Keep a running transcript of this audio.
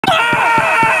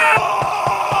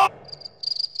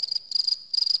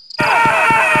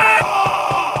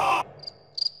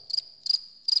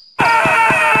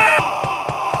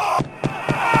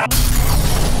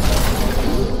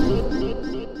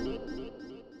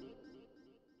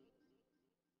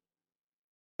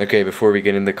Okay, before we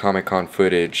get into Comic-Con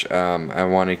footage, I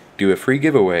want to do a free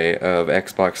giveaway of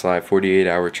Xbox Live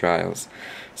 48-hour trials.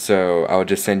 So I'll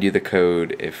just send you the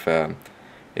code if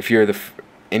you're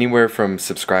anywhere from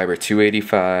subscriber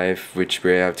 285, which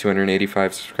we have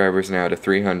 285 subscribers now, to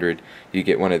 300, you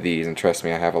get one of these, and trust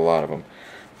me, I have a lot of them.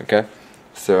 Okay?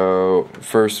 So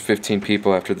first 15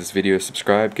 people after this video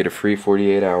subscribe get a free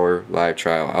 48-hour live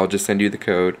trial. I'll just send you the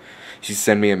code. You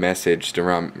send me a message to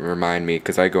remind me,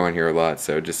 because I go on here a lot,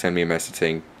 so just send me a message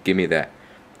saying, give me that,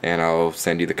 and I'll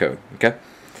send you the code, okay?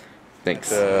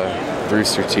 Thanks.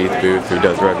 Rooster Teeth booth, who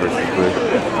does red versus blue.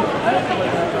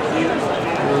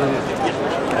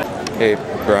 Hey,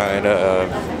 Brian,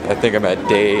 I think I'm at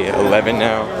day 11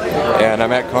 now, and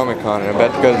I'm at Comic-Con, and I'm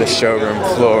about to go to the showroom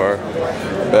floor,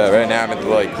 but right now I'm at the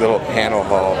little panel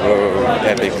hall. Whoa,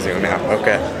 epic zoom out,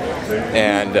 okay.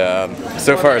 And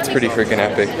so far it's pretty freaking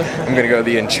epic. I'm gonna go to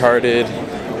the Uncharted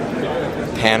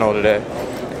panel today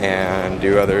and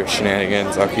do other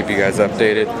shenanigans. I'll keep you guys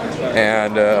updated,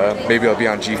 and maybe I'll be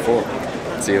on G4.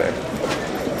 See you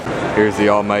later. Here's the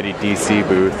almighty DC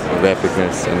booth of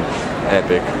epicness and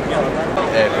epic.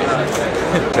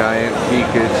 Giant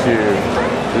Pikachu,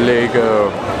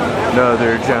 Lego,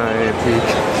 another giant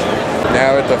Pikachu.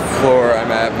 Now at the floor,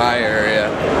 I'm at my area,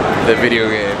 the video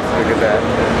games. Look at that.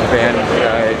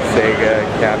 Bandai, Sega,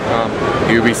 Capcom,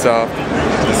 Ubisoft.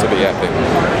 This will be epic.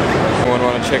 Anyone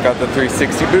want to check out the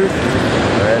 360 booth?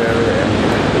 Right over there.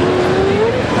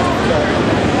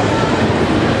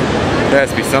 There has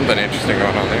to be something interesting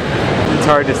going on there. It's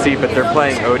hard to see, but they're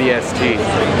playing ODST,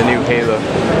 the new Halo.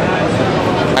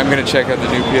 I'm going to check out the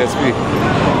new PSP.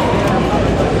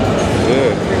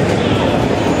 Ugh.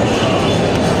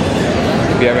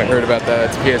 If you haven't heard about that,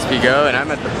 it's PSP Go, and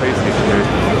I'm at the PlayStation booth.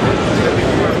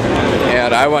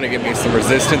 And I want to get me some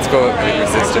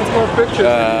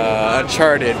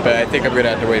Uncharted, but I think I'm going to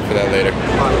have to wait for that later.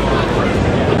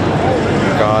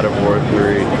 God of War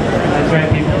 3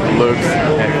 looks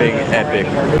epic.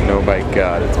 No, my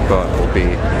God, it's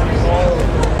Bumblebee.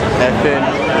 Effin'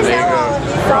 Lego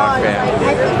Rock Band.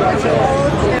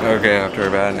 Okay, after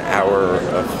about an hour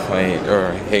of playing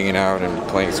or hanging out and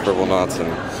playing Scribblenauts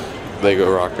and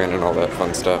Lego Rock Band and all that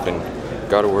fun stuff and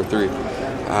God of War 3,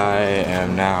 I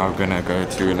am now gonna go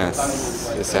to an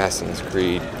Assassin's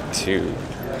Creed 2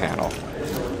 panel.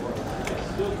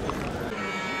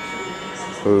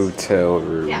 Hotel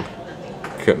room.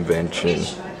 Convention.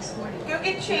 Go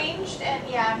get changed, and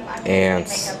yeah, I'm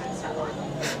Ants. makeup and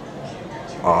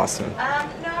stuff. Awesome.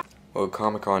 No. Well,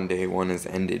 Comic-Con Day 1 has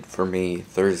ended for me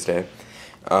Thursday.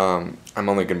 I'm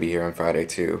only going to be here on Friday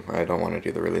too. I don't want to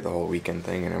do the whole weekend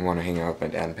thing, and I want to hang out with my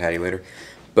dad and Patty later.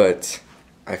 But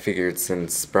I figured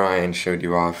since Brian showed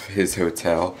you off his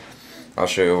hotel, I'll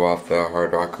show you off the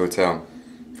Hard Rock Hotel.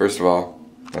 First of all,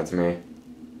 that's me.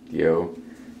 Yo.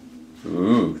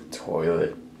 Ooh,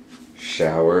 toilet.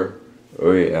 Shower.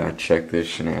 Oh yeah, check this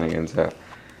shenanigans out.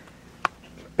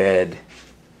 Bed.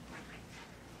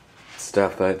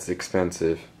 Stuff that's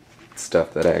expensive.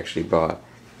 Stuff that I actually bought.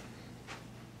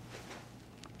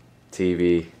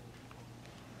 TV.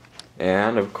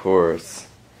 And of course,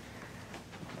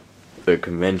 the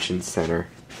convention center.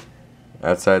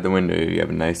 Outside the window you have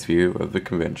a nice view of the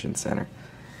convention center,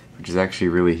 which is actually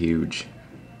really huge.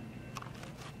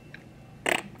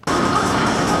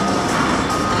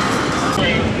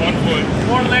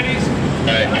 More ladies.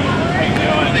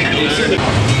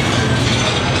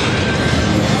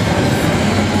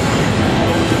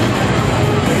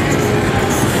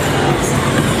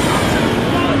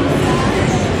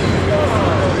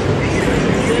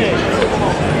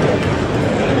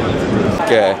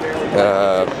 Okay,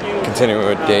 continuing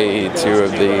with day 2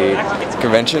 of the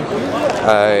convention,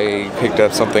 I picked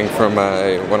up something from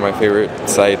one of my favorite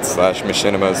sites /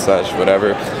 machinimas /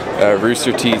 whatever,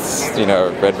 Rooster Teeth's,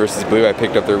 red versus blue. I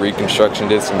picked up their reconstruction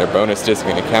disc and their bonus disc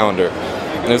and a calendar,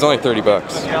 and it was only $30.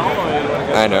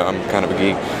 I know, I'm kind of a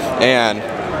geek. And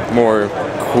more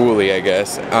coolly, I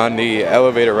guess, on the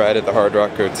elevator ride at the Hard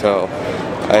Rock Hotel,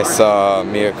 I saw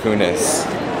Mila Kunis.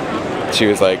 She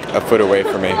was like a foot away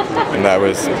from me, and that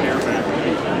was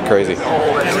crazy.